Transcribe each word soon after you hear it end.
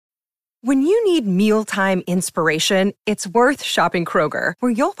When you need mealtime inspiration, it's worth shopping Kroger,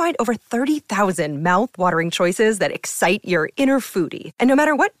 where you'll find over 30,000 mouth-watering choices that excite your inner foodie. And no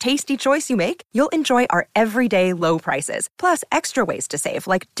matter what tasty choice you make, you'll enjoy our everyday low prices, plus extra ways to save,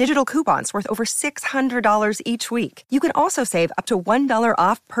 like digital coupons worth over $600 each week. You can also save up to $1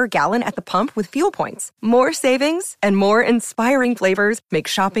 off per gallon at the pump with fuel points. More savings and more inspiring flavors make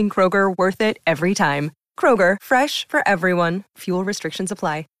shopping Kroger worth it every time. Kroger, fresh for everyone. Fuel restrictions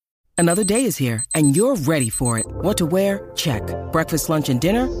apply. Another day is here, and you're ready for it. What to wear? Check. Breakfast, lunch, and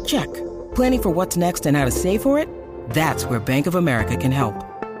dinner? Check. Planning for what's next and how to save for it? That's where Bank of America can help.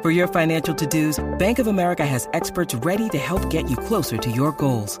 For your financial to-dos, Bank of America has experts ready to help get you closer to your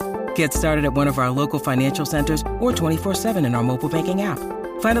goals. Get started at one of our local financial centers or 24/7 in our mobile banking app.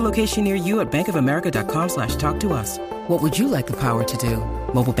 Find a location near you at bankofamerica.com/talktous. What would you like the power to do?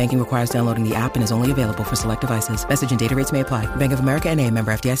 Mobile banking requires downloading the app and is only available for select devices. Message and data rates may apply. Bank of America N.A.,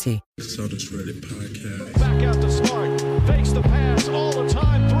 member FDIC. Celtics Reddit podcast. Back out to Smart. Fakes the pass all the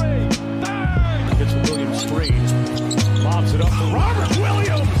time. Three. Bang! Gets Williams three. Lobs it up for Robert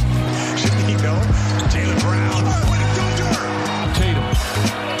Williams. Shouldn't he know? Taylor Brown. Tatum.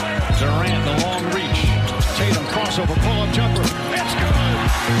 Durant, the long reach. Tatum crossover, pull-up jumper. It's good.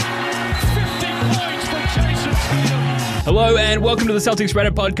 50 points for Jason Tatum. Hello and welcome to the Celtics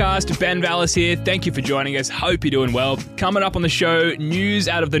Reddit podcast. Ben Vallis here. Thank you for joining us. Hope you're doing well. Coming up on the show, news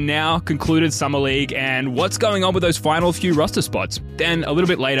out of the now concluded Summer League and what's going on with those final few roster spots. Then a little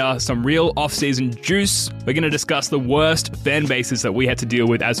bit later, some real off-season juice. We're going to discuss the worst fan bases that we had to deal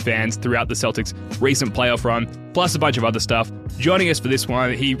with as fans throughout the Celtics' recent playoff run, plus a bunch of other stuff. Joining us for this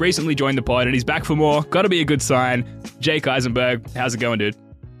one, he recently joined the pod and he's back for more. Got to be a good sign. Jake Eisenberg, how's it going, dude?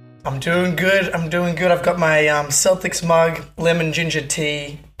 I'm doing good. I've got my Celtics mug, lemon ginger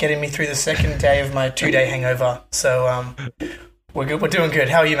tea, getting me through the second day of my 2-day hangover. So we're good. We're doing good.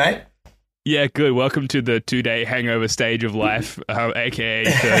 How are you, mate? Yeah, good. Welcome to the 2-day hangover stage of life, aka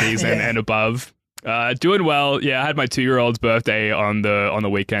 30s and above. Doing well. Yeah, I had my 2-year-old's birthday on the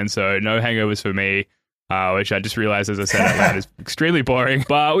weekend, so no hangovers for me. Which I just realized, as I said out loud, is extremely boring.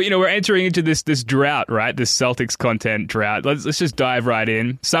 But, we're entering into this drought, right? This Celtics content drought. Let's just dive right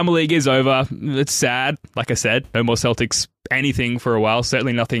in. Summer League is over. It's sad. Like I said, no more Celtics anything for a while.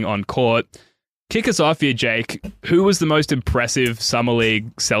 Certainly nothing on court. Kick us off here, Jake. Who was the most impressive Summer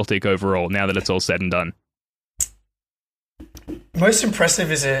League Celtic overall, now that it's all said and done? Most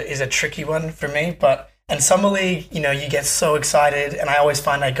impressive is a tricky one for me, and Summer League, you get so excited, and I always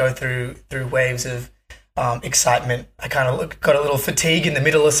find I go through waves of excitement. I kind of got a little fatigue in the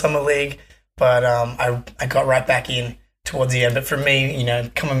middle of Summer League, but I got right back in towards the end. But for me,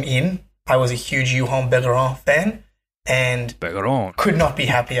 coming in, I was a huge Johan Bergeron fan, and could not be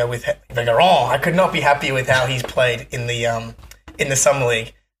happier with Bergeron. I could not be happier with how he's played in the Summer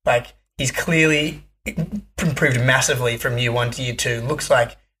League. Like, he's clearly improved massively from year 1 to year 2. Looks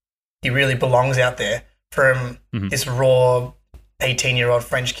like he really belongs out there. From this raw 18-year-old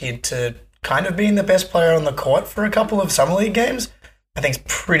French kid to kind of being the best player on the court for a couple of Summer League games, I think it's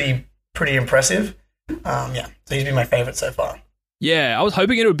pretty impressive. So he's been my favorite so far. Yeah, I was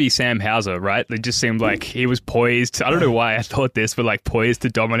hoping it would be Sam Hauser, right? It just seemed like he was poised. I don't know why I thought this, but like poised to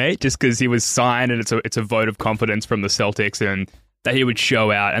dominate, just because he was signed and it's a vote of confidence from the Celtics and that he would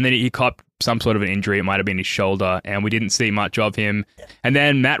show out. And then he copped some sort of an injury. It might have been his shoulder, and we didn't see much of him. And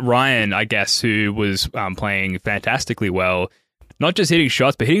then Matt Ryan, I guess, who was playing fantastically well. Not just hitting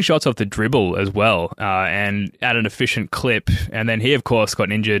shots, but hitting shots off the dribble as well, and at an efficient clip. And then he, of course,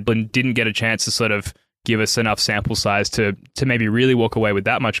 got injured and didn't get a chance to sort of give us enough sample size to maybe really walk away with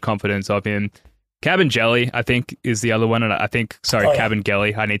that much confidence of him. Cabangeli, I think, is the other one. And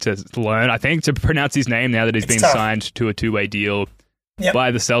Cabangeli, I need to learn, I think, to pronounce his name now that he's been signed to a 2-way deal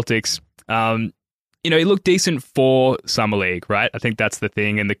by the Celtics. He looked decent for Summer League, right? I think that's the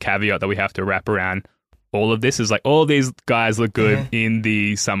thing, and the caveat that we have to wrap around all of this is like all these guys look good in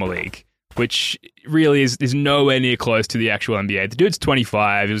the Summer League, which really is nowhere near close to the actual NBA. The dude's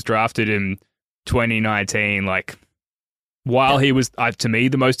 25. He was drafted in 2019. Like, while he was, to me,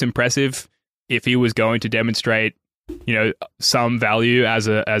 the most impressive, if he was going to demonstrate, some value as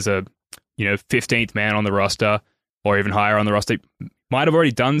a 15th man on the roster or even higher on the roster, might have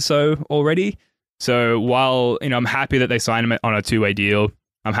already done so already. So while, I'm happy that they signed him on a 2-way deal,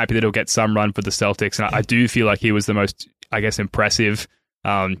 I'm happy that he'll get some run for the Celtics. And I do feel like he was the most, impressive.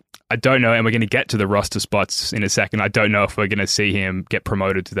 I don't know, and we're going to get to the roster spots in a second. I don't know if we're going to see him get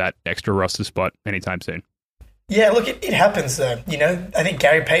promoted to that extra roster spot anytime soon. Yeah, look, it happens though. I think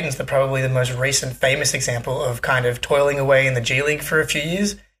Gary Payton's probably the most recent famous example of kind of toiling away in the G League for a few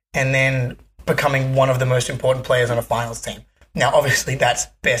years and then becoming one of the most important players on a finals team. Now, obviously, that's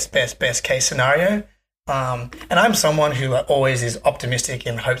best case scenario. And I'm someone who always is optimistic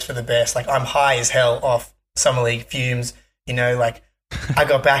and hopes for the best. Like, I'm high as hell off Summer League fumes. You know, like, I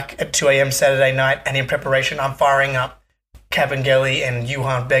got back at 2 a.m. Saturday night, and in preparation, I'm firing up Kabengele and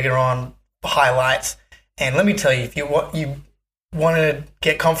Johan Begaron highlights. And let me tell you, if you want to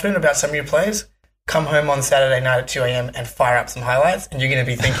get confident about some of your players, come home on Saturday night at 2 a.m. and fire up some highlights, and you're going to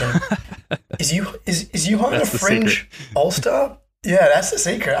be thinking, is Johan a fringe all-star? Yeah, that's the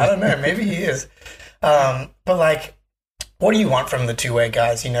secret. I don't know. Maybe he is. But, like, what do you want from the two-way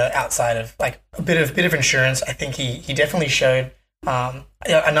guys, you know, outside of, like, a bit of insurance? I think he definitely showed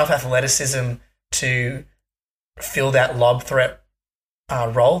enough athleticism to fill that lob threat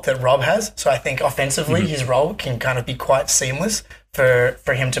role that Rob has. So I think offensively his role can kind of be quite seamless for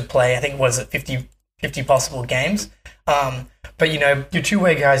him to play. I think, was it 50 possible games? But, you know, your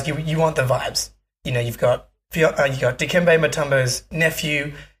two-way guys, you want the vibes. You know, you've got Dikembe Mutombo's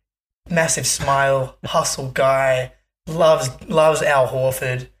nephew, massive smile, hustle guy, loves Al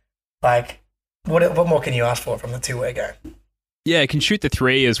Horford. Like, what more can you ask for from the two-way guy? Yeah, can shoot the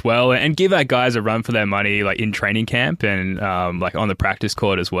three as well, and give our guys a run for their money, like in training camp and like on the practice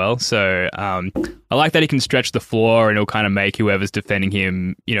court as well. So I like that he can stretch the floor, and he'll kind of make whoever's defending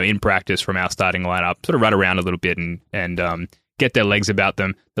him, you know, in practice from our starting lineup, sort of run around a little bit and get their legs about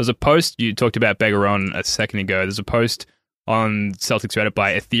them. There was a post, you talked about Begaron a second ago. There's a post on Celtics Reddit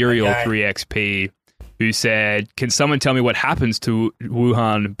by Ethereal3XP who said, "Can someone tell me what happens to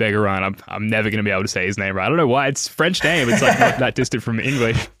Wuhan Begaron?" I'm never going to be able to say his name right. I don't know why. It's a French name. It's like not that distant from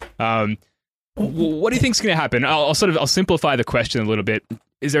English. What do you think's going to happen? I'll simplify the question a little bit.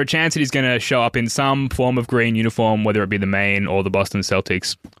 Is there a chance that he's going to show up in some form of green uniform, whether it be the Maine or the Boston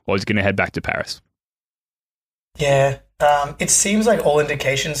Celtics, or is he going to head back to Paris? Yeah, it seems like all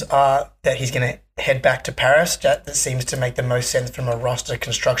indications are that he's going to head back to Paris. That seems to make the most sense from a roster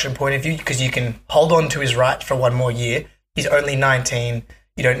construction point of view, because you can hold on to his rights for one more year. He's only 19.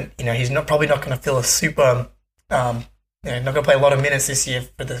 He's probably not going to fill a super, not going to play a lot of minutes this year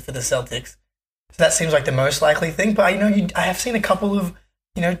for the Celtics. So that seems like the most likely thing. But I have seen a couple of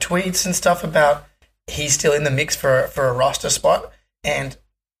tweets and stuff about he's still in the mix for a roster spot, and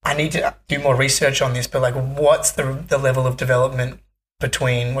I need to do more research on this. But like, what's the level of development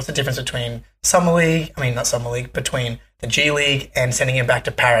what's the difference between between the G League and sending him back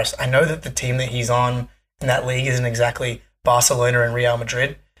to Paris? I know that the team that he's on in that league isn't exactly Barcelona and Real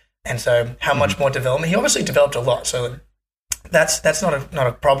Madrid, and so how much more development? He obviously developed a lot, so that's not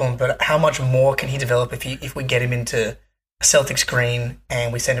a problem. But how much more can he develop if we get him into Celtics green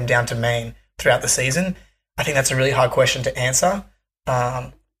and we send him down to Maine throughout the season? I think that's a really hard question to answer.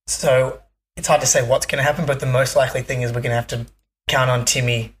 So it's hard to say what's going to happen, but the most likely thing is we're going to have to count on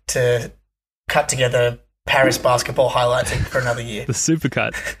Timmy to cut together Paris basketball highlights for another year. The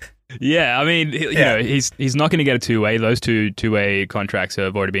supercut. Yeah, I mean, he's not going to get a two-way. Those two-way contracts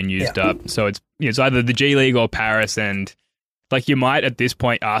have already been used up. So it's either the G League or Paris, and like you might at this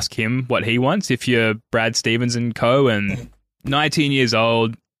point ask him what he wants if you're Brad Stevens and co. And 19 years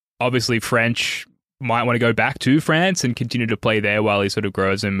old, obviously French, might want to go back to France and continue to play there while he sort of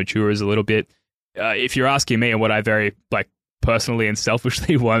grows and matures a little bit. If you're asking me, and what I very personally and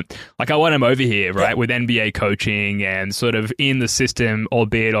selfishly want, I want him over here, right, with NBA coaching and sort of in the system,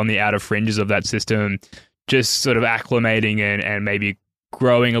 albeit on the outer fringes of that system, just sort of acclimating and maybe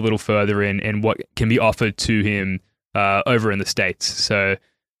growing a little further in what can be offered to him over in the States. So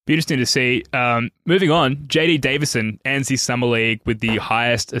be interesting to see. Moving on, JD Davison ends his summer league with the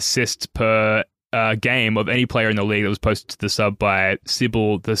highest assists per game of any player in the league that was posted to the sub by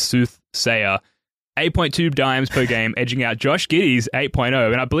Sybil the Soothsayer. 8.2 dimes per game, edging out Josh Giddey's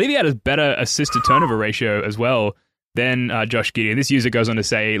 8.0. And I believe he had a better assist-to-turnover ratio as well than Josh Giddey. And this user goes on to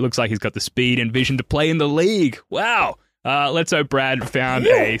say, it looks like he's got the speed and vision to play in the league. Wow. Let's hope Brad found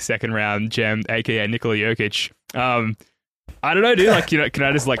a second-round gem, a.k.a. Nikola Jokic. I don't know, dude. Can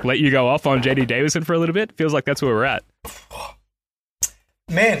I just let you go off on JD Davison for a little bit? Feels like that's where we're at.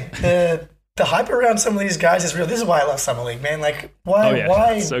 Man, the hype around some of these guys is real. This is why I love Summer League, man. Like, why?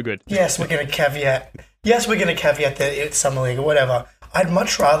 Why? So good. Yes, we're going to caveat that it's Summer League or whatever. I'd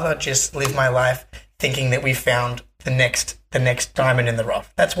much rather just live my life thinking that we found the next diamond in the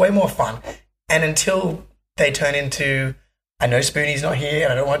rough. That's way more fun. And until they turn into, I know Spoonie's not here,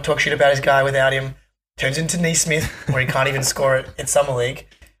 and I don't want to talk shit about his guy without him, turns into Neesmith, where he can't even score it in Summer League.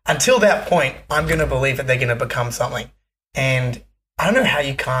 Until that point, I'm going to believe that they're going to become something. And I don't know how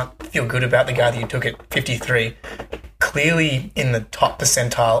you can't feel good about the guy that you took at 53. Clearly in the top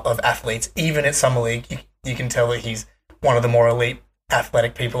percentile of athletes, even at Summer League, you can tell that he's one of the more elite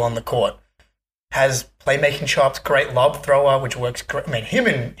athletic people on the court. has playmaking chops, great lob thrower, which works great. I mean,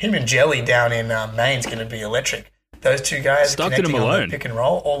 him and Jelly down in Maine's going to be electric. Those two guys Stuck in him alone. Pick and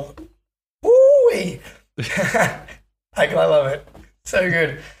roll. Ooh-wee. I love it. So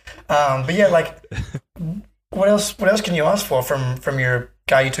good. But yeah, like, what else can you ask for from your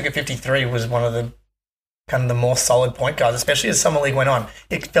guy you took at 53? Was one of the kind of the more solid point guards, especially as Summer League went on.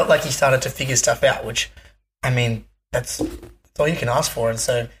 It felt like he started to figure stuff out, which, I mean, that's all you can ask for. And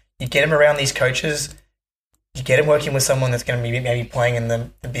so you get him around these coaches, you get him working with someone that's going to be maybe playing in the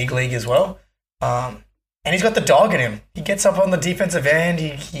big league as well. And he's got the dog in him. He gets up on the defensive end.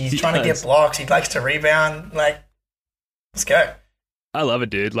 He's trying to get blocks. He likes to rebound. Like, let's go. I love it,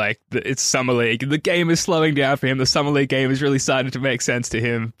 dude. Like, it's Summer League. The game is slowing down for him. The Summer League game is really starting to make sense to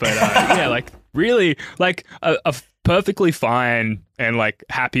him. But yeah, like, really, like, a perfectly fine and, like,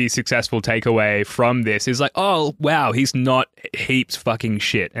 happy, successful takeaway from this is like, oh, wow, he's not heaps fucking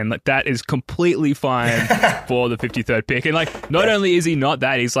shit. And, like, that is completely fine for the 53rd pick. And, like, not only is he not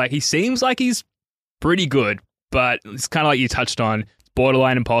that, he's like, he seems like he's pretty good, but it's kind of like you touched on, it's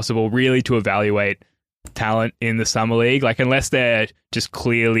borderline impossible really to evaluate talent in the Summer League, like, unless they're just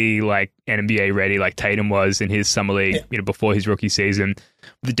clearly like NBA ready, like Tatum was in his Summer League, before his rookie season.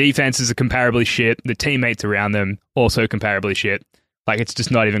 The defenses are comparably shit. The teammates around them also comparably shit. Like, it's just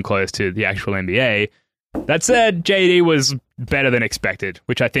not even close to the actual NBA. That said, JD was better than expected,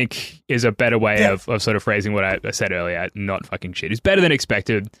 which I think is a better way of sort of phrasing what I said earlier. Not fucking shit. He's better than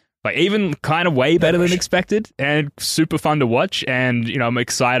expected. Like, even kind of way better than expected, and super fun to watch. And, I'm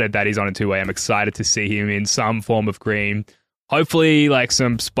excited that he's on a two-way. I'm excited to see him in some form of green. Hopefully, like,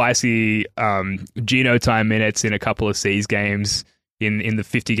 some spicy Geno time minutes in a couple of C's games in the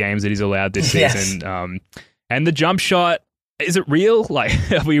 50 games that he's allowed this season. And the jump shot, is it real? Like,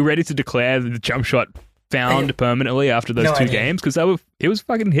 are we ready to declare the jump shot found permanently after those two games? Because it was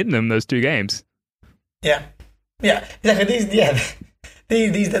fucking hitting them those 2 games. Yeah. Yeah. Exactly.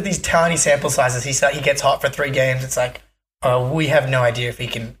 These tiny sample sizes, he gets hot for 3 games. It's like, we have no idea if he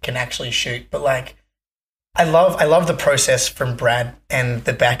can actually shoot. But, like, I love the process from Brad and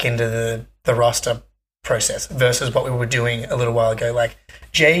the back end of the roster process versus what we were doing a little while ago. Like,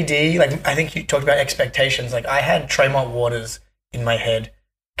 JD, like, I think you talked about expectations. Like, I had Tremont Waters in my head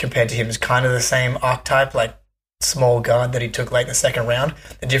compared to him as kind of the same archetype, like small guard that he took late in the second round.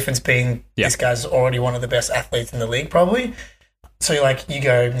 The difference being this guy's already one of the best athletes in the league, probably. So, like, you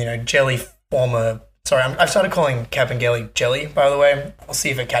go, Jelly former... Sorry, I've started calling Capangeli Jelly, by the way. I'll see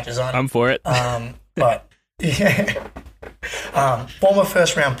if it catches on. I'm for it. But, yeah. Former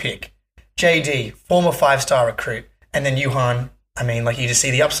first-round pick. JD, former 5-star recruit. And then Yuhan, I mean, like, you just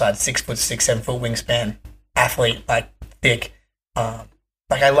see the upside. 6 foot 6, 7 foot wingspan. Athlete, like, thick.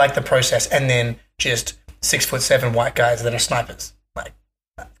 Like, I like the process. And then just 6 foot 7 white guys that are snipers. Like,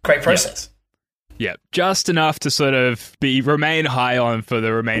 great process. Yeah, just enough to sort of remain high on for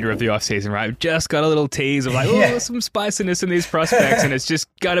the remainder of the offseason, right? We've just got a little tease of like, there's some spiciness in these prospects, and it's just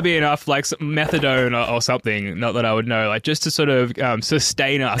got to be enough, like some methadone or something, not that I would know, like just to sort of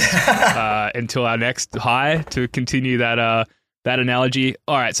sustain us until our next high, to continue that analogy.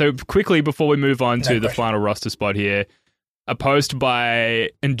 All right, so quickly before we move on to the final roster spot here, a post by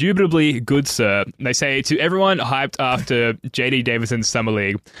Indubitably Good Sir. They say, to everyone hyped after JD Davison's Summer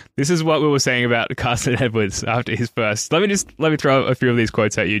League, this is what we were saying about Carson Edwards after his first. Let me throw a few of these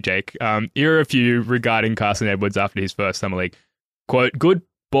quotes at you, Jake. Here are a few regarding Carson Edwards after his first Summer League. Quote, good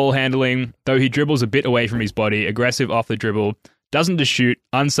ball handling, though he dribbles a bit away from his body, aggressive off the dribble, doesn't just shoot,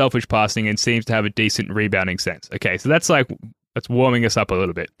 unselfish passing, and seems to have a decent rebounding sense. Okay, so that's warming us up a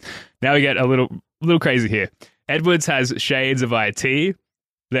little bit. Now we get a little crazy here. Edwards has shades of IT.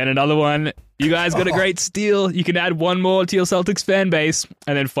 Then another one, you guys got a great steal. You can add one more to your Celtics fan base.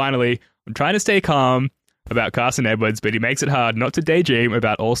 And then finally, I'm trying to stay calm about Carson Edwards, but he makes it hard not to daydream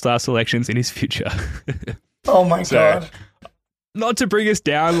about all-star selections in his future. Oh my God. Not to bring us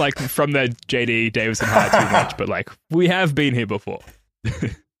down like from the JD Davison high too much, but like we have been here before.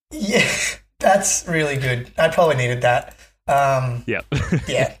 Yeah, that's really good. I probably needed that. Yeah,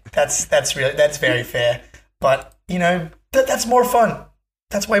 that's very fair. But, that's more fun.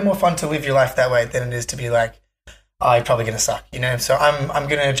 That's way more fun to live your life that way than it is to be like, oh, you're probably going to suck, So I'm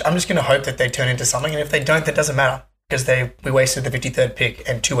just going to hope that they turn into something. And if they don't, that doesn't matter because we wasted the 53rd pick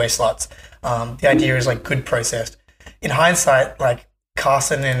and 2-way slots. The idea is like good processed. In hindsight, like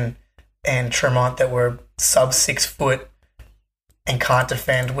Carson and Tremont that were sub 6 foot and can't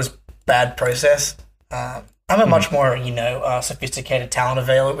defend was bad process. I'm a much more, sophisticated talent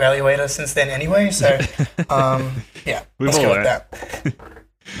evaluator since then anyway. So, yeah, let's go with that.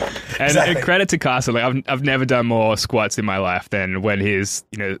 And credit to Carson. Like I've never done more squats in my life than when his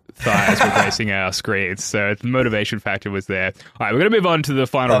thighs were gracing our screens. So the motivation factor was there. All right, we're going to move on to the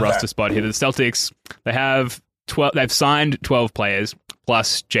final roster spot here. The Celtics, they've signed 12 players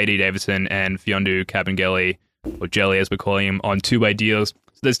plus JD Davidson and Fiondu Kabengele, or Jelly as we're calling him, on two-way deals.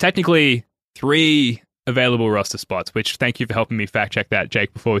 So there's technically 3 available roster spots, which thank you for helping me fact check that,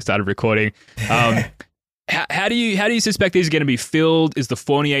 Jake, before we started recording. How do you suspect these are going to be filled? Is the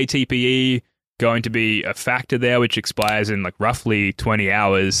Fournier TPE going to be a factor there, which expires in like roughly 20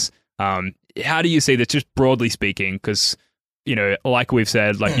 hours? How do you see that, just broadly speaking? Because, like we've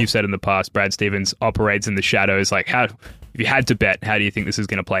said, like you've said in the past, Brad Stevens operates in the shadows. Like, if you had to bet, how do you think this is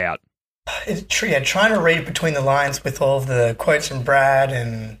going to play out? Trying to read between the lines with all of the quotes from Brad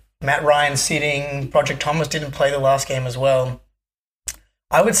and Matt Ryan sitting. Broderick Thomas didn't play the last game as well.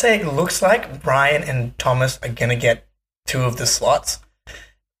 I would say it looks like Ryan and Thomas are going to get 2 of the slots.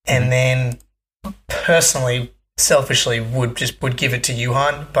 And then personally, selfishly, would give it to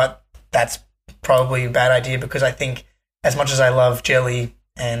Johan, but that's probably a bad idea because I think as much as I love Jelly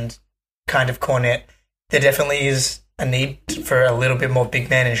and kind of Cornet, there definitely is a need for a little bit more big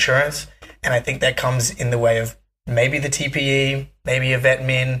man insurance. And I think that comes in the way of maybe the TPE, maybe a vet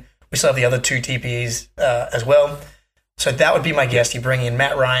min. We still have the other 2 TPEs as well. So that would be my guess. You bring in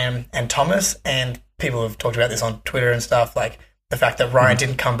Matt Ryan and Thomas, and people have talked about this on Twitter and stuff, like the fact that Ryan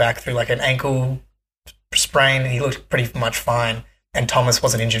didn't come back through like an ankle sprain and he looked pretty much fine, and Thomas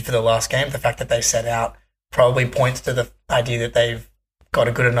wasn't injured for the last game. The fact that they set out probably points to the idea that they've got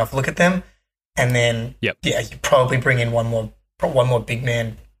a good enough look at them. And then, you probably bring in one more big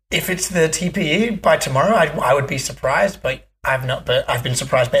man. If it's the TPE by tomorrow, I would be surprised, but I've been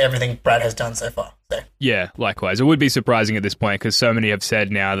surprised by everything Brad has done so far. So. Yeah, likewise. It would be surprising at this point because so many have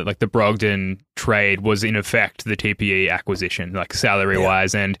said now that like the Brogdon trade was in effect the TPE acquisition, like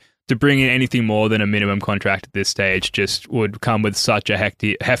salary-wise, and to bring in anything more than a minimum contract at this stage just would come with such a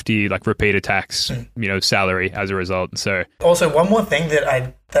hefty like repeater tax, salary as a result. So also one more thing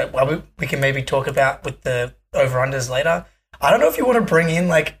that we can maybe talk about with the over-unders later. I don't know if you want to bring in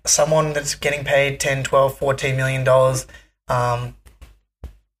like someone that's getting paid $10, $12, $14 million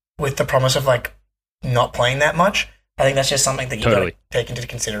with the promise of like not playing that much. I think that's just something that you got to take into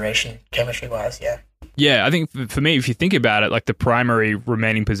consideration chemistry-wise, yeah. Yeah, I think for me, if you think about it, like the primary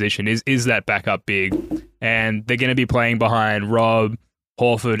remaining position is that backup big, and they're going to be playing behind Rob,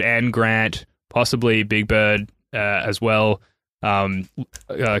 Horford, and Grant, possibly Big Bird as well.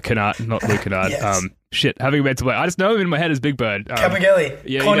 Kennard, not Luke Kennard. Yes. Having a mental play. I just know him in my head as Big Bird. Kabengele.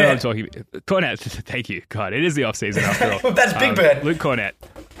 Yeah, Cornet. you know what I'm talking about. Cornet. Thank you. God, it is the off-season after all. Well, that's Big Bird. Luke Cornet.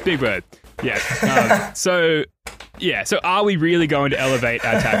 Big Bird. Yeah. So are we really going to elevate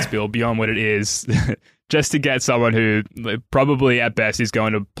our tax bill beyond what it is just to get someone who probably at best is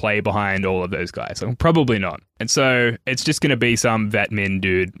going to play behind all of those guys? Like, probably not. And so it's just going to be some vet min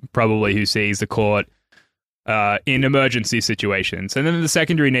dude, probably, who sees the court in emergency situations. And then the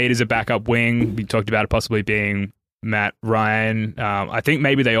secondary need is a backup wing. We talked about it possibly being Matt Ryan. I think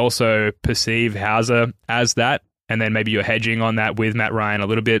maybe they also perceive Hauser as that, and then maybe you're hedging on that with Matt Ryan a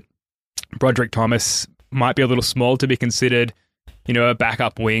little bit. Broderick Thomas might be a little small to be considered, a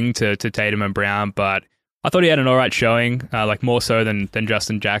backup wing to Tatum and Brown, but I thought he had an all right showing, like more so than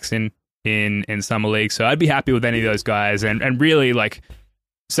Justin Jackson in Summer League. So I'd be happy with any of those guys. And really, like,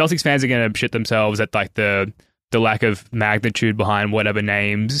 Celtics fans are going to shit themselves at like the lack of magnitude behind whatever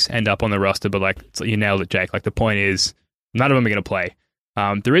names end up on the roster. But like, you nailed it, Jake. Like, the point is, none of them are going to play.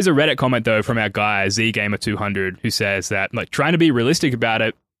 There is a Reddit comment though from our guy ZGamer200 who says that, like, trying to be realistic about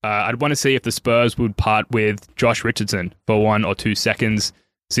it, I'd want to see if the Spurs would part with Josh Richardson for 1 or 2 seconds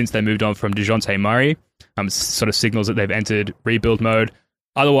since they moved on from DeJounte Murray. Sort of signals that they've entered rebuild mode.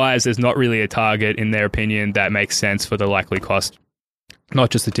 Otherwise, there's not really a target, in their opinion, that makes sense for the likely cost.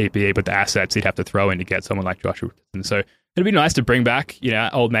 Not just the TPE, but the assets he'd have to throw in to get someone like Josh Richardson. So it'd be nice to bring back,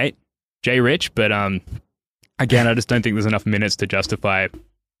 old mate Jay Rich, but again, I just don't think there's enough minutes to justify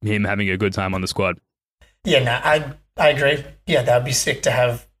him having a good time on the squad. Yeah, no, I agree. Yeah, that would be sick to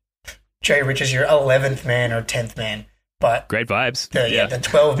have Jay Rich as your 11th man or 10th man. But great vibes. The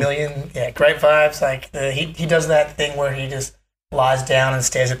 12 million, great vibes. Like he does that thing where he just lies down and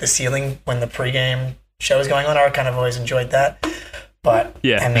stares at the ceiling when the pregame show is going on. I kind of always enjoyed that. But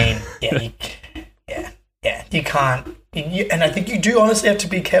I mean, you can't. And I think you do honestly have to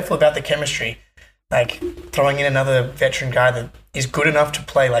be careful about the chemistry. Like throwing in another veteran guy that is good enough to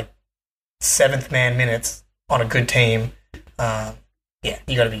play like 7th man minutes on a good team.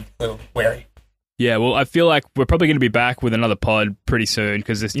 You got to be a little wary. Yeah, well, I feel like we're probably going to be back with another pod pretty soon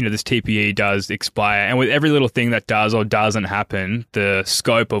because this TPE does expire, and with every little thing that does or doesn't happen, the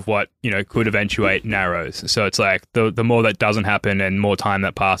scope of what could eventuate narrows. So it's like the more that doesn't happen and more time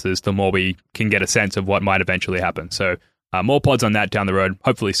that passes, the more we can get a sense of what might eventually happen. So more pods on that down the road,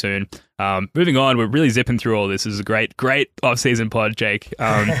 hopefully soon. Moving on, we're really zipping through all this. This is a great off-season pod, Jake.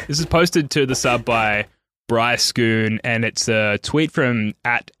 This is posted to the sub by Bryce Schoon, and it's a tweet from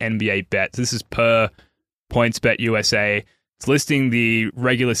 @NBA Bets. This is per PointsBet USA. It's listing the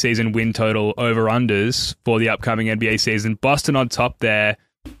regular season win total over-unders for the upcoming NBA season. Boston on top there.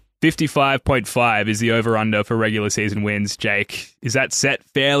 55.5 is the over-under for regular season wins. Jake, is that set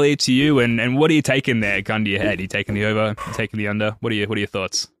fairly to you? And what are you taking there? Gun to your head. Are you taking the over? Are you taking the under? What are your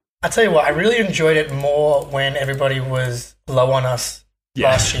thoughts? I'll tell you what, I really enjoyed it more when everybody was low on us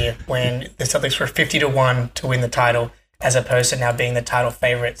last year, when the Celtics were 50-1 to win the title, as opposed to now being the title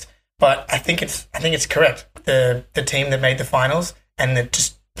favorites. But I think it's correct. The team that made the finals and that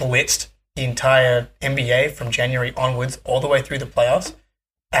just blitzed the entire NBA from January onwards all the way through the playoffs,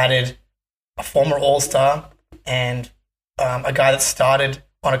 added a former All-Star and a guy that started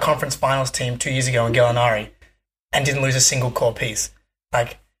on a conference finals team 2 years ago in Gallinari and didn't lose a single core piece.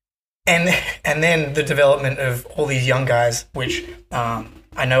 And then the development of all these young guys, which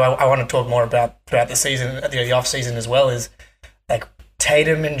I know I want to talk more about throughout the season, the off season as well, is like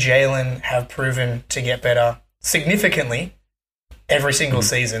Tatum and Jalen have proven to get better significantly every single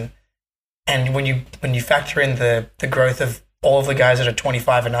season. And when you factor in the growth of all of the guys that are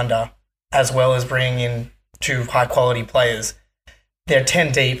 25 and under, as well as bringing in 2 high quality players, they're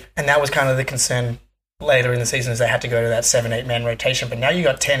 10 deep, and that was kind of the concern later in the season, is they had to go to that 7-8 man rotation. But now you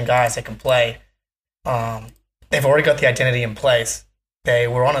got 10 guys that can play. They've already got the identity in place. They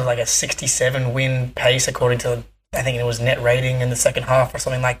were on a 67 win pace according to, I think it was net rating in the second half or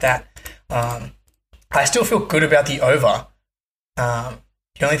something like that. I still feel good about the over. The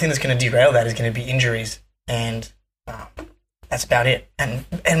only thing that's going to derail that is going to be injuries, and that's about it. And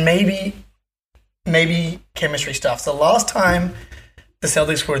maybe chemistry stuff. So last time the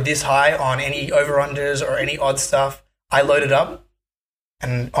Celtics were this high on any over-unders or any odd stuff, I loaded up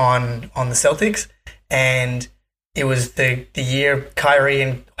and on the Celtics, and it was the year Kyrie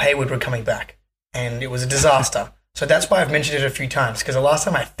and Hayward were coming back, and it was a disaster. So that's why I've mentioned it a few times, because the last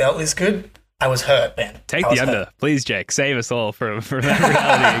time I felt this good, I was hurt, man. Take the under, please, Jake. Save us all from that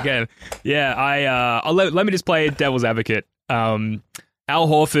reality again. Yeah, let me just play devil's advocate. Al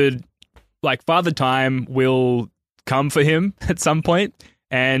Horford, Father Time will come for him at some point,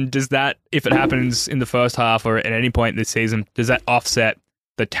 and does that, if it happens in the first half or at any point this season, does that offset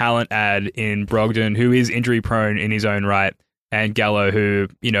the talent add in Brogdon, who is injury prone in his own right, and Gallo, who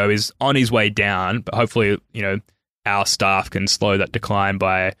is on his way down, but hopefully our staff can slow that decline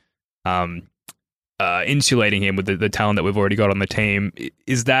by insulating him with the talent that we've already got on the team?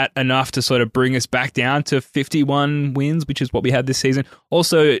 Is that enough to sort of bring us back down to 51 wins, which is what we had this season?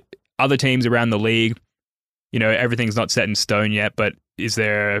 Also, other teams around the league, everything's not set in stone yet, but is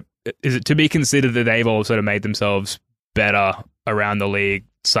it to be considered that they've all sort of made themselves better around the league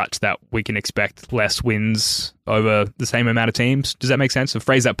such that we can expect less wins over the same amount of teams? Does that make sense? I've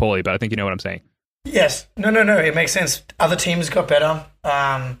phrased that poorly, but I think you know what I'm saying. Yes. No, it makes sense. Other teams got better.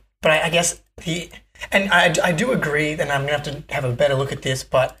 But I guess I do agree, and I'm going to have a better look at this,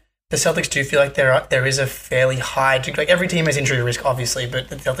 but the Celtics do feel like there is a fairly high, every team has injury risk, obviously, but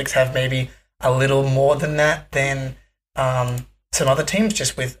the Celtics have maybe a little more than that than some other teams,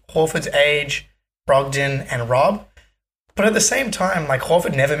 just with Horford's age, Brogdon, and Rob. But at the same time,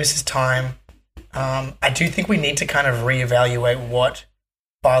 Horford never misses time. I do think we need to kind of reevaluate what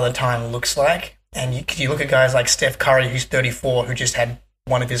Father Time looks like. And you look at guys like Steph Curry, who's 34, who just had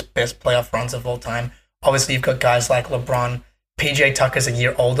one of his best playoff runs of all time. Obviously, you've got guys like LeBron. PJ Tucker's a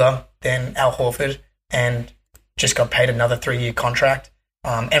year older than Al Horford and just got paid another 3-year contract.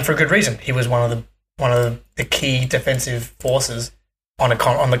 And for good reason. He was one of the key defensive forces on the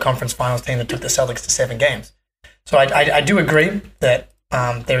conference finals team that took the Celtics to 7 games. So I do agree that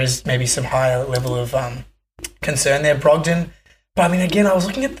there is maybe some higher level of concern there. Brogdon, but I mean, again, I was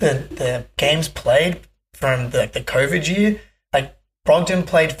looking at the games played from the COVID year. Brogdon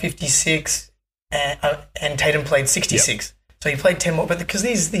played 56 and Tatum played 66. Yep. So he played 10 more, but because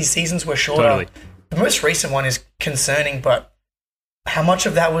these seasons were shorter, totally. The most recent one is concerning, but how much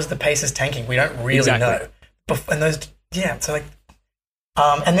of that was the Pacers tanking? We don't really know. And those, so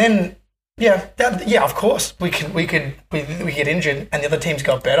and then, of course, we get injured and the other teams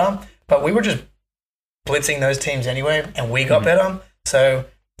got better, but we were just blitzing those teams anyway, and we got better. So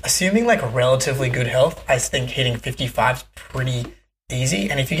assuming relatively good health, I think hitting 55 is pretty easy.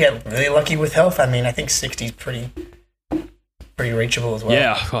 And if you get really lucky with health, I mean, I think 60 is pretty reachable as well.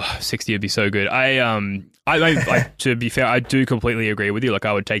 Yeah, 60 would be so good. I to be fair, I do completely agree with you. Like,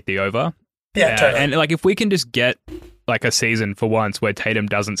 I would take the over. Yeah, totally. And like, if we can just get like a season for once where Tatum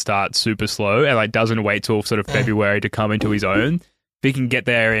doesn't start super slow and like doesn't wait till sort of February to come into his own, if he can get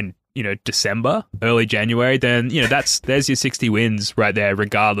there in, you know, December, early January, then, you know, there's your 60 wins right there,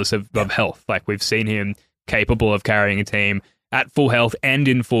 regardless of health. Like, we've seen him capable of carrying a team at full health and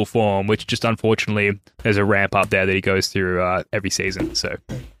in full form, which just unfortunately there's a ramp up there that he goes through every season. So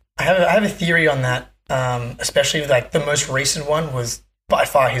I have a theory on that, especially like the most recent one was by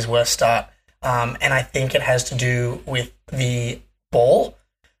far his worst start. And I think it has to do with the ball,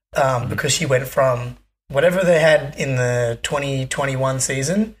 because he went from whatever they had in the 2021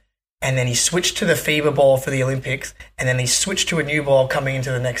 season, and then he switched to the FIBA ball for the Olympics, and then he switched to a new ball coming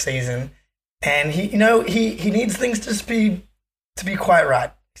into the next season. And he needs things to be quite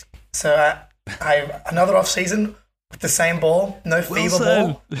right. So I another off season with the same ball, no FIBA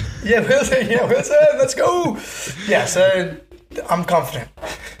ball. Yeah, Wilson, let's go. Yeah, so I'm confident.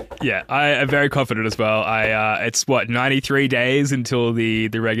 Yeah, I am very confident as well. It's 93 days until the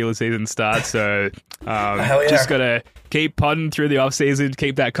regular season starts, so hell yeah. Just gotta keep podding through the off season,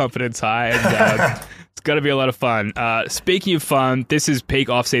 keep that confidence high, and it's gonna be a lot of fun. Speaking of fun, this is peak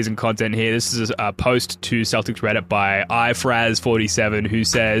off season content here. This is a post to Celtics Reddit by iFraz47, who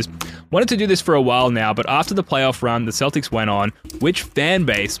says, "Wanted to do this for a while now, but after the playoff run the Celtics went on, which fan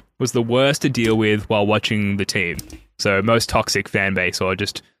base was the worst to deal with while watching the team?" So most toxic fan base, or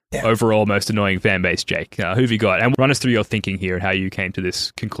just overall most annoying fan base, Jake. Who have you got? And run us through your thinking here and how you came to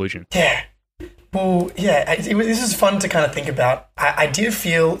this conclusion. Yeah. Well, yeah, this is fun to kind of think about. I did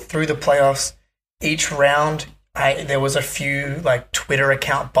feel through the playoffs, each round, there was a few like Twitter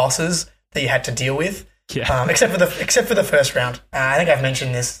account bosses that you had to deal with. Yeah. Except for the first round. I think I've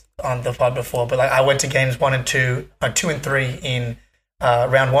mentioned this on the pod before, but like I went to games 1 and 2, 2 and 3 in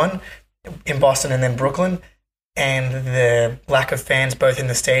round 1 in Boston and then Brooklyn. And the lack of fans both in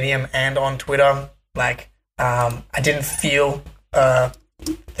the stadium and on Twitter, like I didn't feel that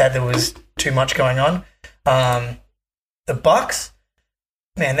there was too much going on. The Bucks,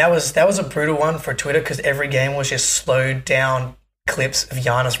 man, that was a brutal one for Twitter because every game was just slowed down clips of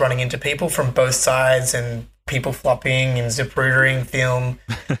Giannis running into people from both sides and people flopping and Zaprudering film,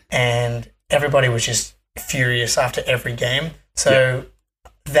 and everybody was just furious after every game. So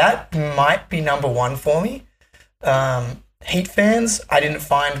that might be number one for me. Heat fans, I didn't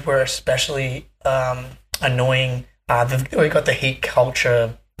find were especially annoying. We got the Heat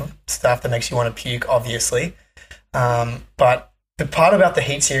culture stuff that makes you want to puke, obviously. But the part about the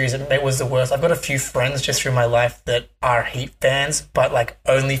Heat series that was the worst, I've got a few friends just through my life that are Heat fans, but like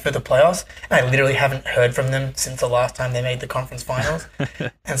only for the playoffs. And I literally haven't heard from them since the last time they made the conference finals.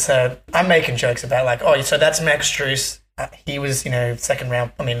 And so I'm making jokes about like, oh, so that's Max Strus. He was, second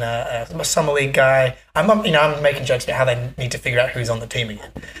round. I mean, a summer league guy. I'm making jokes about how they need to figure out who's on the team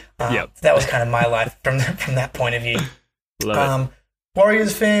again. That was kind of my life from that point of view. Love it.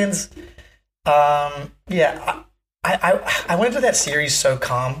 Warriors fans, I went into that series so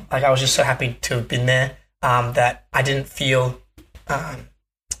calm. Like I was just so happy to have been there that I didn't feel that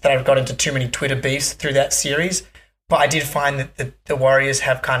I got into too many Twitter beefs through that series. But I did find that the Warriors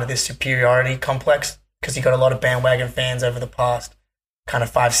have kind of this superiority complex, because you got a lot of bandwagon fans over the past kind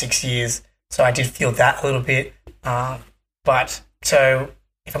of 5-6 years. So I did feel that a little bit. But so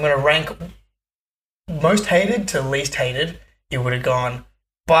if I'm going to rank most hated to least hated, it would have gone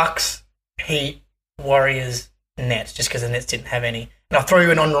Bucks, Heat, Warriors, Nets, just because the Nets didn't have any. And I'll throw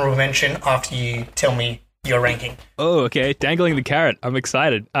you an honorable mention after you tell me your ranking. Oh, okay. Dangling the carrot. I'm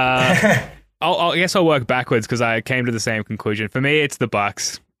excited. I guess I'll work backwards because I came to the same conclusion. For me, it's the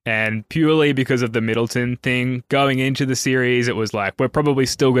Bucks. And purely because of the Middleton thing, going into the series, it was like, we're probably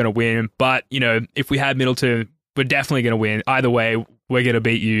still going to win. But, if we had Middleton, we're definitely going to win. Either way, we're going to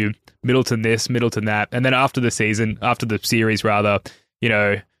beat you. Middleton this, Middleton that. And then after the series,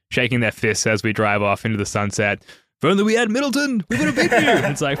 shaking their fists as we drive off into the sunset. If only we had Middleton, we would have beat you.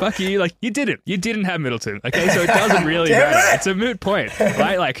 It's like, fuck you. Like, you didn't have Middleton. Okay, so it doesn't really matter. It's a moot point,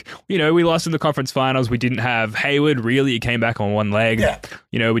 right? Like, we lost in the conference finals. We didn't have Hayward. Really, he came back on one leg. Yeah.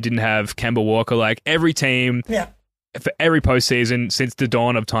 We didn't have Kemba Walker. Like, every team, for every postseason since the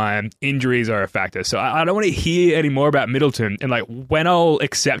dawn of time, injuries are a factor. So I don't want to hear any more about Middleton. And, like, when I'll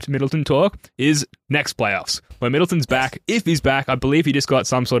accept Middleton talk is next playoffs. When Middleton's back, if he's back, I believe he just got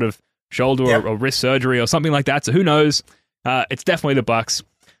some sort of shoulder or wrist surgery or something like that. So who knows? It's definitely the Bucks.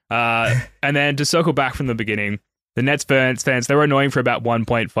 And then to circle back from the beginning, the Nets fans, they were annoying for about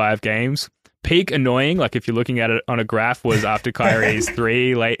 1.5 games. peak annoying, like if you're looking at it on a graph, was after Kyrie's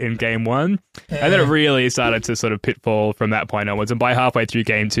 3 late in game 1. And then it really started to sort of pitfall from that point onwards. And by halfway through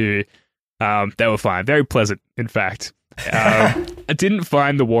game 2, they were fine. Very pleasant, in fact. I didn't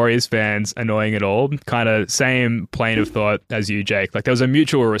find the Warriors fans annoying at all. Kind of same plane of thought as you, Jake. Like there was a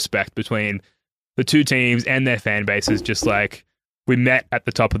mutual respect between the two teams and their fan bases, just like we met at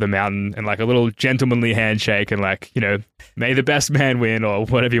the top of the mountain and like a little gentlemanly handshake and like, may the best man win or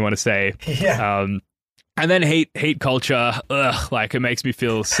whatever you want to say. Yeah. And then hate culture, like it makes me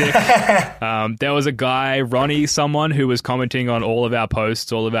feel sick. There was a guy, Ronnie, someone who was commenting on all of our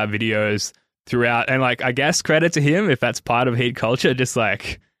posts, all of our videos throughout. And like, I guess credit to him if that's part of hate culture, just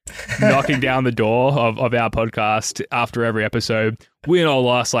like knocking down the door of our podcast after every episode. Win or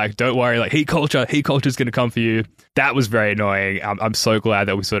loss, like, don't worry, like heat culture's going to come for you. That was very annoying. I'm so glad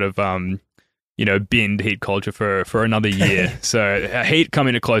that we sort of, binned heat culture for another year. So heat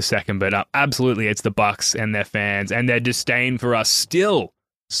coming a close second, but absolutely it's the Bucks and their fans and their disdain for us still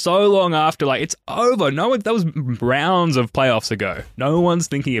so long after, like, it's over. No one, that was rounds of playoffs ago. No one's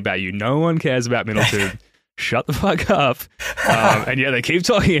thinking about you. No one cares about Middleton. Shut the fuck up. And yeah, they keep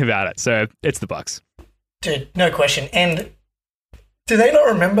talking about it. So it's the Bucks. Dude, no question. And do they not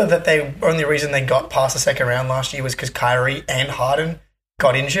remember that the only reason they got past the second round last year was because Kyrie and Harden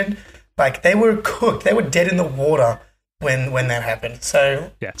got injured? Like, they were cooked. They were dead in the water when that happened.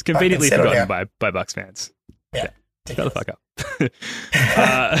 So yeah, it's conveniently forgotten by Bucks fans. Yeah. Shut the fuck up.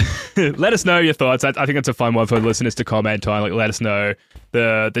 Let us know your thoughts. I think it's a fun one for listeners to comment on. Like, let us know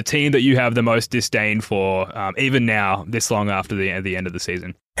the team that you have the most disdain for, even now, this long after the end of the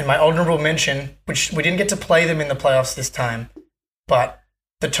season. And my honorable mention, which we didn't get to play them in the playoffs this time, but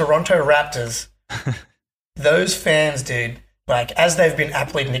the Toronto Raptors, those fans, dude, like, as they've been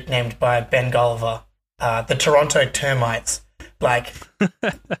aptly nicknamed by Ben Gulliver, the Toronto Termites, like...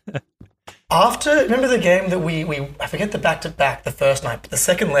 Remember the game that we I forget the back-to-back the first night, but the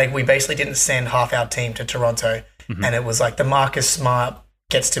second leg we basically didn't send half our team to Toronto, and it was like the Marcus Smart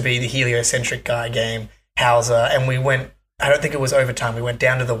gets to be the heliocentric guy game, Hauser, and we went, I don't think it was overtime, we went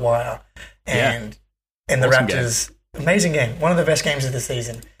down to the wire, and the Awesome Raptors, amazing game, one of the best games of the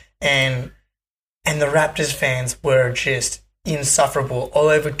season, and the Raptors fans were just insufferable all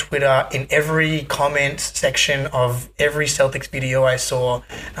over Twitter, in every comment section of every Celtics video I saw,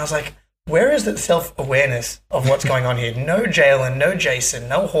 and I was like, where is the self-awareness of what's going on here? No Jalen, no Jason,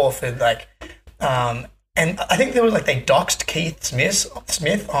 no Horford. Like, and I think they doxed Keith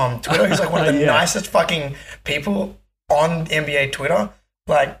Smith on Twitter. He's like one of the nicest fucking people on NBA Twitter.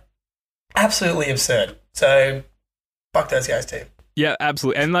 Like, absolutely absurd. So, fuck those guys too. Yeah,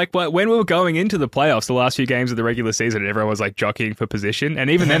 absolutely. And like when we were going into the playoffs, the last few games of the regular season, everyone was like jockeying for position. And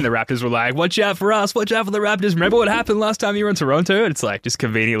even then the Raptors were like, watch out for us, watch out for the Raptors. Remember what happened last time you were in Toronto? It's like just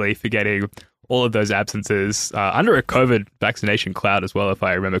conveniently forgetting all of those absences under a COVID vaccination cloud as well, if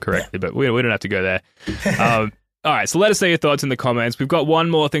I remember correctly. But we don't have to go there. All right, so let us know your thoughts in the comments. We've got one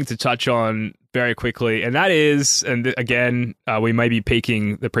more thing to touch on very quickly, and that is, again, we may be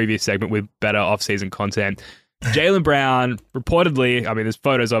peaking the previous segment with better off-season content. Jaylen Brown, reportedly, I mean, there's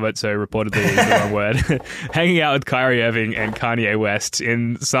photos of it, so reportedly is the wrong word, hanging out with Kyrie Irving and Kanye West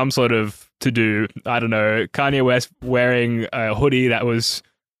in some sort of to-do. I don't know, Kanye West wearing a hoodie that was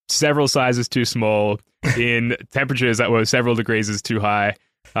several sizes too small in temperatures that were several degrees too high.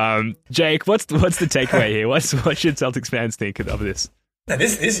 Jake, what's the takeaway here? What should Celtics fans think of this? Now I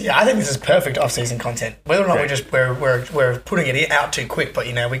think this is perfect off-season content. Whether or not we're putting it out too quick, but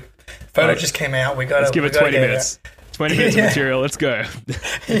photo just came out. Let's give it 20 minutes. 20 minutes of material. Let's go.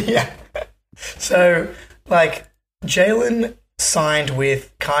 Yeah. So, like, Jalen signed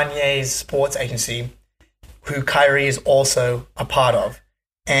with Kanye's sports agency, who Kyrie is also a part of,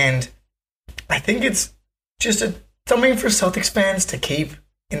 and I think it's just something for Celtics fans to keep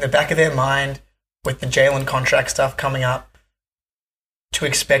in the back of their mind with the Jalen contract stuff coming up, to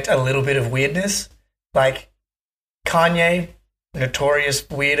expect a little bit of weirdness. Like, Kanye, notorious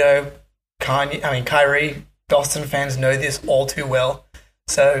weirdo. Kyrie, Boston fans know this all too well.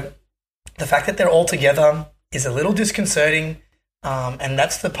 So the fact that they're all together is a little disconcerting, and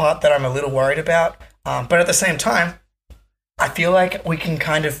that's the part that I'm a little worried about. But at the same time, I feel like we can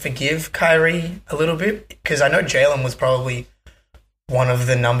kind of forgive Kyrie a little bit, because I know Jalen was probably one of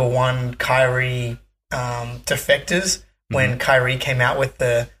the number one Kyrie defectors when Kyrie came out with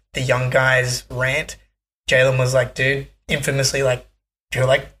the young guys rant. Jalen was like, dude, infamously, like, you're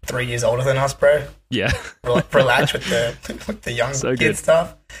like 3 years older than us, bro. Yeah. Relax with the young kid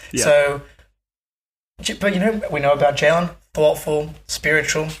stuff. Yeah. So, but we know about Jalen, thoughtful,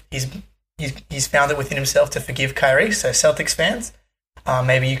 spiritual. He's found it within himself to forgive Kyrie. So Celtics fans,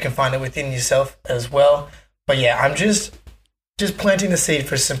 Maybe you can find it within yourself as well. But yeah, I'm just planting the seed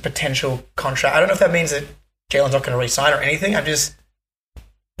for some potential contract. I don't know if that means that Jalen's not going to re-sign or anything. I'm just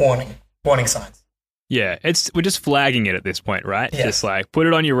warning signs. Yeah, we're just flagging it at this point, right? Yeah. Just like put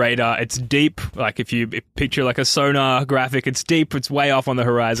it on your radar. It's deep. Like if you picture like a sonar graphic, it's deep. It's way off on the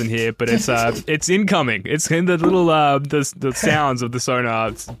horizon here, but it's incoming. It's in the little the sounds of the sonar.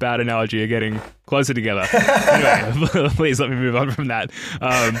 It's a bad analogy are getting closer together. Anyway, please let me move on from that.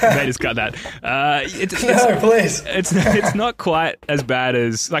 May just cut that. No, please. It's not quite as bad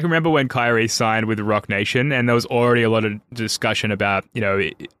as like remember when Kyrie signed with Rock Nation, and there was already a lot of discussion about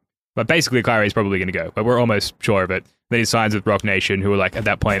But basically, Kyrie's probably going to go, but we're almost sure of it. Then he signs with Rock Nation, who are like at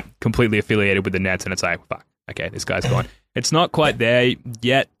that point completely affiliated with the Nets, and it's like, fuck, okay, this guy's gone. It's not quite there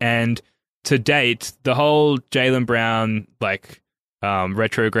yet, and to date, the whole Jaylen Brown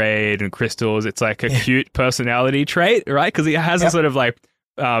retrograde and crystals, it's like a cute personality trait, right? Because he has a sort of like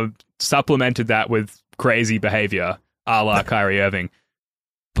supplemented that with crazy behavior, a la Kyrie Irving.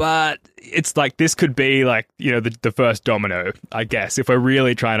 But it's like this could be like, the first domino, I guess, if we're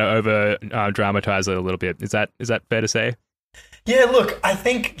really trying to over dramatize it a little bit. Is that fair to say? Yeah, look, I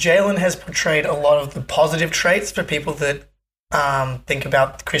think Jalen has portrayed a lot of the positive traits for people that think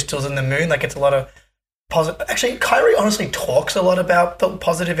about the crystals and the moon. Like it's a lot of positive. Actually, Kyrie honestly talks a lot about the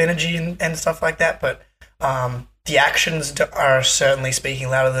positive energy and stuff like that. But the actions are certainly speaking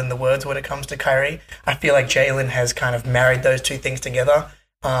louder than the words when it comes to Kyrie. I feel like Jalen has kind of married those two things together.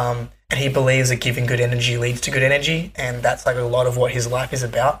 And he believes that giving good energy leads to good energy, and that's like a lot of what his life is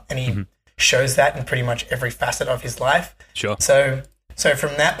about, and he shows that in pretty much every facet of his life. Sure. So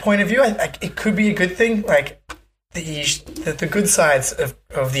from that point of view, it could be a good thing, like the good sides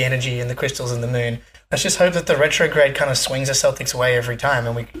of the energy and the crystals and the moon. Let's just hope that the retrograde kind of swings the Celtics away every time,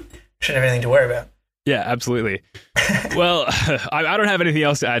 and we shouldn't have anything to worry about. Yeah, absolutely. Well, I don't have anything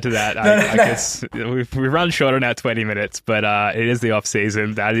else to add to that. I guess we run short on our 20 minutes, but it is the off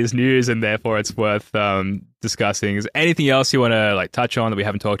season. That is news, and therefore it's worth discussing. Is there anything else you want to touch on that we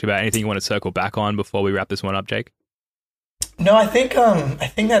haven't talked about? Anything you want to circle back on before we wrap this one up, Jake? No, I think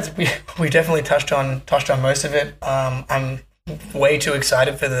that's we definitely touched on most of it. I'm way too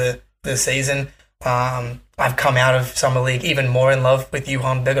excited for the season. I've come out of Summer League even more in love with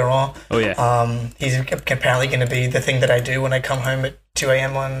Johan Begaron. Oh, yeah. He's apparently going to be the thing that I do when I come home at 2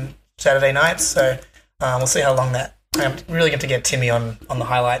 a.m. on Saturday nights. So we'll see how long that... I'm really going to get Timmy on the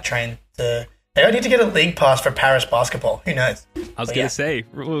highlight train. I need to get a league pass for Paris basketball. Who knows? I was going to say,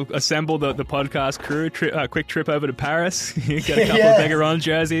 we'll assemble the podcast crew, quick trip over to Paris, get a couple of Begaron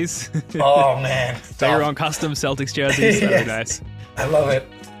jerseys. Oh, man. Begaron custom Celtics jerseys. That'd be nice. I love it.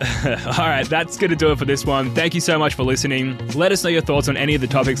 All right, that's going to do it for this one. Thank you so much for listening. Let us know your thoughts on any of the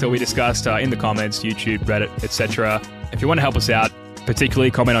topics that we discussed in the comments, YouTube, Reddit, etc. If you want to help us out, particularly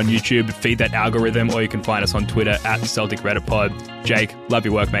comment on YouTube, feed that algorithm, or you can find us on Twitter at Celtic Reddit Pod. Jake, love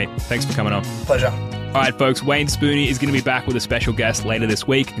your work, mate. Thanks for coming on. Pleasure. All right, folks, Wayne Spooney is going to be back with a special guest later this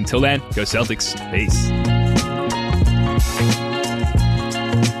week. Until then, go Celtics. Peace.